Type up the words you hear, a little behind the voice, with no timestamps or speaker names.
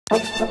Hello,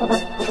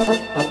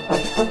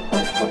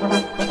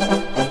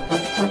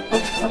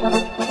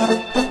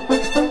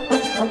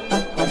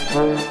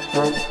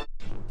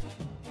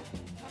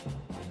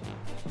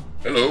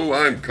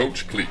 I'm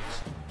Coach Cleats.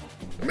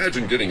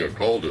 Imagine getting a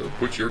call to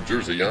put your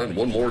jersey on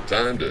one more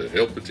time to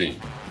help the team.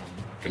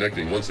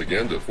 Connecting once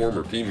again to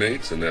former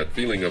teammates and that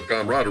feeling of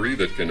camaraderie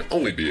that can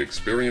only be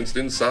experienced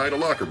inside a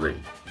locker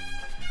room.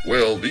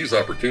 Well, these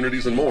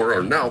opportunities and more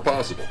are now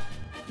possible.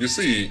 You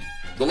see,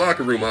 the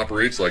locker room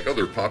operates like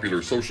other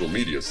popular social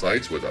media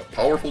sites with a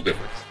powerful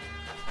difference.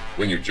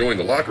 When you join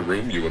the locker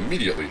room, you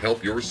immediately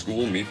help your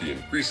school meet the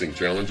increasing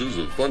challenges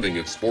of funding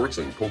its sports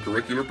and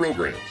co-curricular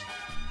programs.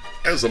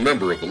 As a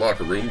member of the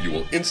locker room, you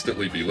will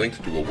instantly be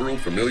linked to a world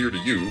familiar to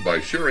you by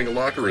sharing a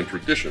locker and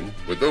tradition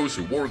with those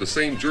who wore the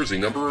same jersey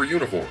number or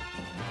uniform.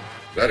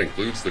 That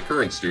includes the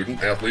current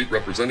student athlete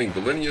representing the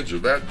lineage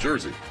of that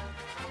jersey.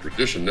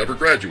 Tradition never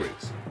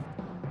graduates.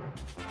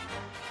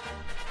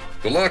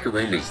 The locker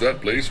room is that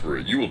place where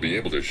you will be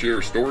able to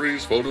share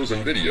stories, photos,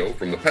 and video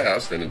from the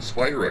past and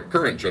inspire a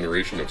current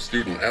generation of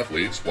student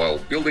athletes while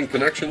building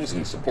connections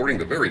and supporting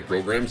the very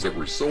programs that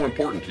were so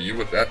important to you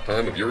at that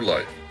time of your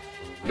life.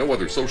 No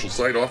other social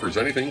site offers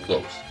anything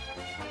close.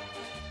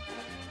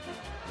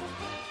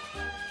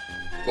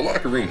 The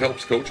locker room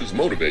helps coaches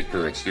motivate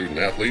current student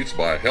athletes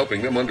by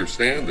helping them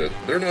understand that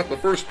they're not the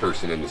first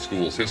person in the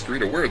school's history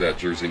to wear that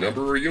jersey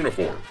number or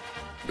uniform.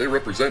 They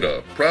represent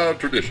a proud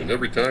tradition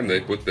every time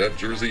they put that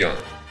jersey on.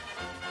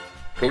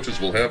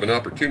 Coaches will have an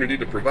opportunity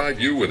to provide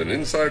you with an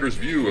insider's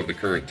view of the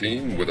current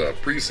team with a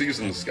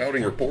preseason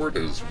scouting report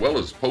as well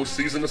as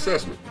postseason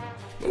assessment.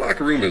 The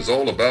locker room is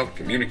all about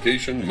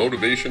communication,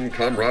 motivation,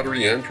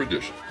 camaraderie, and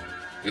tradition.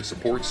 It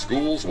supports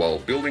schools while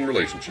building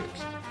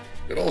relationships.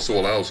 It also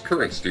allows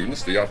current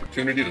students the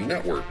opportunity to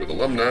network with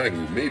alumni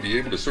who may be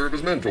able to serve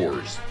as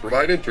mentors,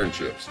 provide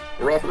internships,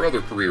 or offer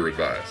other career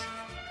advice.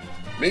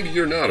 Maybe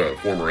you're not a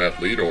former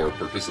athlete or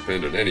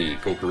participant in any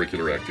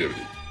co-curricular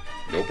activity.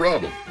 No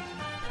problem.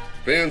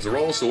 Fans are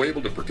also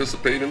able to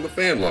participate in the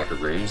fan locker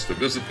rooms to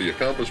visit the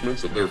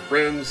accomplishments of their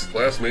friends,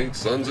 classmates,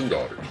 sons, and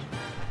daughters.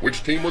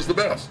 Which team was the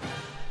best?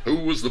 Who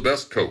was the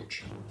best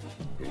coach?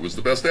 Who was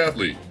the best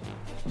athlete?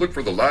 Look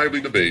for the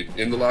lively debate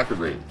in the locker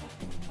room.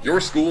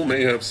 Your school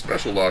may have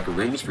special locker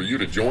rooms for you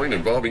to join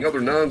involving other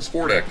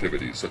non-sport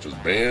activities such as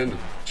band,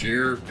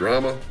 cheer,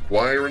 drama,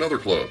 choir, and other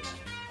clubs.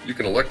 You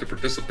can elect to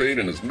participate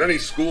in as many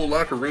school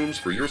locker rooms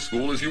for your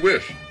school as you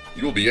wish.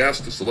 You will be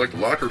asked to select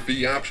locker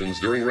fee options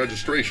during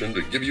registration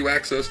to give you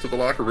access to the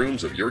locker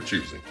rooms of your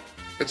choosing.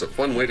 It's a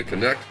fun way to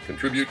connect,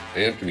 contribute,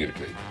 and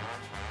communicate.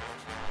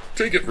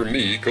 Take it from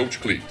me,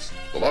 Coach Cleats.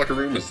 The locker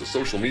room is the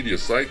social media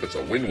site that's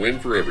a win-win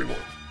for everyone.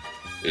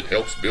 It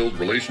helps build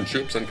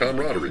relationships and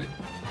camaraderie.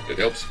 It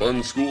helps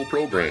fund school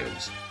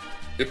programs.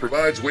 It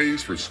provides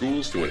ways for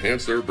schools to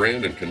enhance their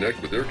brand and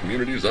connect with their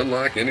communities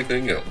unlike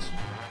anything else.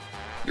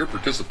 Your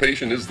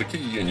participation is the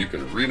key and you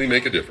can really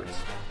make a difference.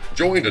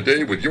 Join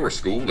today with your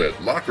school at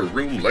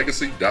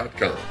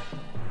lockerroomlegacy.com.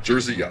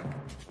 Jersey up.